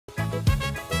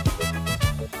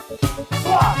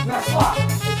Swak!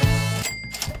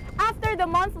 After the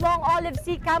month-long Olive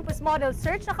C Campus Model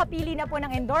Search, nakapili na po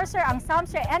ng endorser ang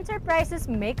Samstra Enterprises,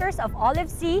 makers of Olive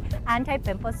C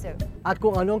Anti-Pimple Soap. At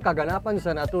kung anong kaganapan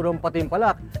sa naturong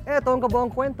patimpalak, eto ang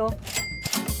kabuang kwento.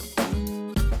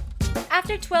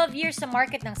 After 12 years sa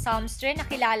market ng Samstra,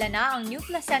 nakilala na ang new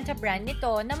placenta brand nito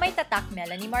na may tatak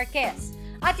Melanie Marquez.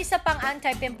 At isa pang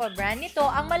anti-pimple brand nito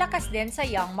ang malakas din sa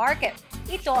young market.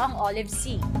 Ito ang Olive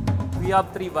C. We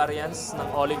have 3 variants ng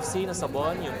Olive C na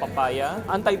sabon, yung papaya,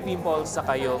 anti-pimple,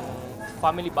 saka yung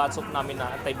family bath soap namin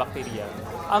na antibacterial.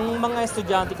 Ang mga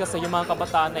estudyante kasi, yung mga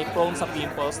kabataan ay prone sa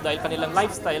pimples dahil kanilang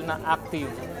lifestyle na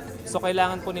active. So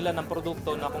kailangan po nila ng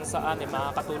produkto na kung saan ay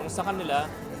makakatulong sa kanila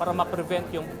para ma-prevent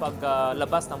yung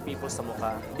paglabas ng pimples sa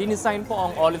mukha. Dinesign po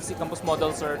ang Olive C Campus Model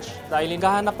Search dahil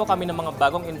hinahanap po kami ng mga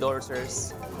bagong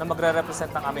endorsers na magre-represent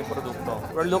ng aming produkto.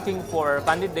 We're looking for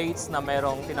candidates na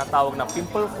mayroong tinatawag na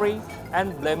pimple-free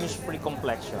and blemish-free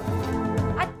complexion.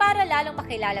 At para lalong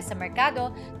makilala sa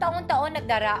merkado, taon-taon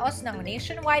nagdaraos ng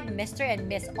nationwide Mr. and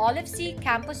Miss Olive C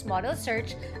Campus Model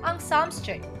Search ang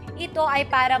Samstra. Ito ay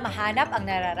para mahanap ang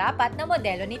nararapat na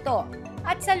modelo nito.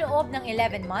 At sa loob ng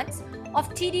 11 months of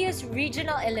tedious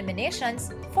regional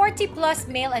eliminations, 40+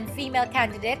 male and female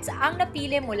candidates ang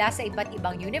napili mula sa iba't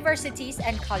ibang universities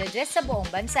and colleges sa buong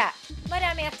bansa.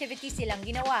 Maraming activities silang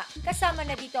ginawa, kasama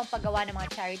na dito ang paggawa ng mga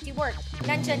charity work.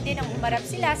 Nandyan din ang umarap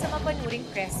sila sa mapanuring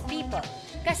press people.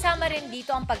 Kasama rin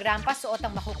dito ang pagrampa suot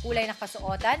ang makukulay na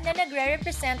kasuotan na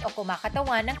nagre-represent o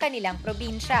kumakatawan ng kanilang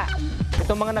probinsya.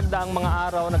 Itong mga nagdaang mga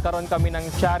araw, nagkaroon kami ng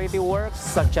charity works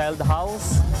sa Child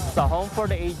House, sa Home for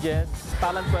the Aged,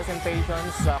 talent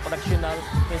presentations sa Correctional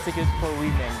Institute for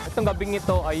Women. Itong gabing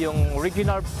ito ay yung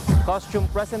regional costume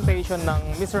presentation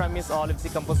ng Mr. and Miss Olive C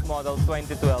Campus Model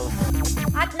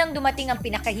 2012. At nang dumating ang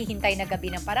pinakahihintay na gabi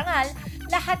ng parangal,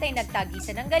 lahat ay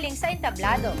nagtagisan ng galing sa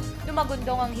entablado.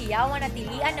 Lumagundong ang hiyawan at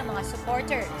tilian ng mga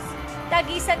supporters.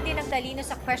 Tagisan din ang talino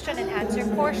sa question and answer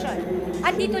portion.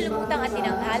 At dito lumutang at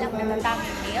tinanghal ang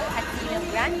natatanging male at female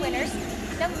grand winners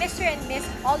ng Mr. and Miss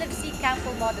Olive C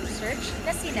Campus Model Search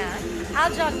na sina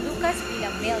Aljon Lucas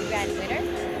bilang male grand winner,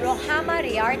 Rohama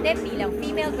Riarte bilang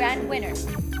female grand winner.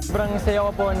 Sobrang saya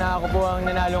ko po na ako po ang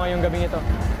nanalo ngayong gabing ito.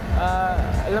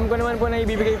 Alam ko naman po na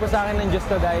ibibigay po sa akin ng Diyos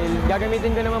to dahil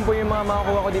gagamitin ko naman po yung mga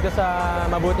makakuha ko dito sa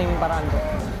mabuting paraan ko.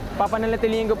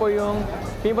 Papanatilihin ko po yung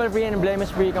pimple-free and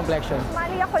blemish-free complexion.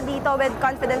 Sumali ako dito with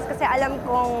confidence kasi alam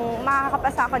kong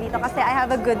makakapasa ako dito kasi I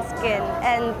have a good skin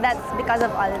and that's because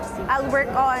of Olive C. I'll work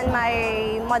on my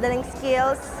modeling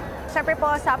skills, syempre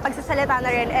po sa pagsasalita na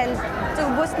rin and to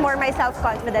boost more my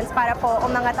self-confidence para po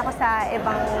umangat ako sa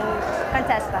ibang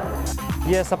contestants.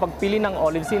 Yes, sa pagpili ng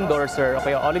Olive C endorser o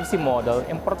kaya Olive C model,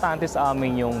 importante sa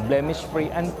amin yung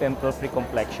blemish-free and pimple-free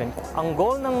complexion. Ang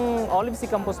goal ng Olive C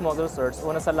Campus Model Search,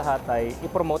 una sa lahat ay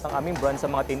i-promote ang aming brand sa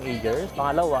mga teenagers.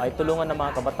 Pangalawa ay tulungan ng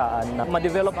mga kabataan na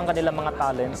ma-develop ang kanilang mga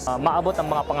talents, maabot ang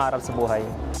mga pangarap sa buhay.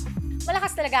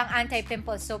 Malakas talaga ang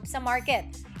anti-pimple soap sa market.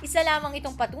 Isa lamang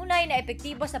itong patunay na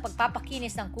epektibo sa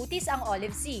pagpapakinis ng kutis ang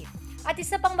Olive C. At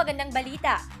isa pang magandang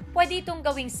balita, pwede itong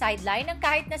gawing sideline ng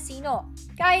kahit na sino,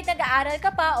 kahit nag-aaral ka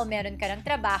pa o meron ka ng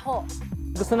trabaho.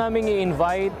 Gusto namin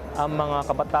i-invite ang mga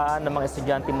kabataan ng mga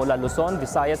estudyante mula Luzon,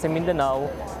 Visayas, at Mindanao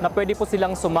na pwede po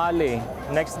silang sumali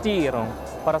next year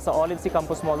para sa Olive C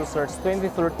Campus Model Search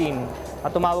 2013.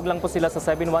 At tumawag lang po sila sa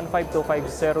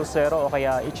 715-2500 o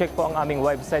kaya i-check po ang aming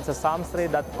website sa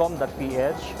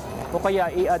samstre.com.ph o kaya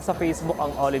i-add sa Facebook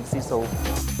ang Olive C Soap.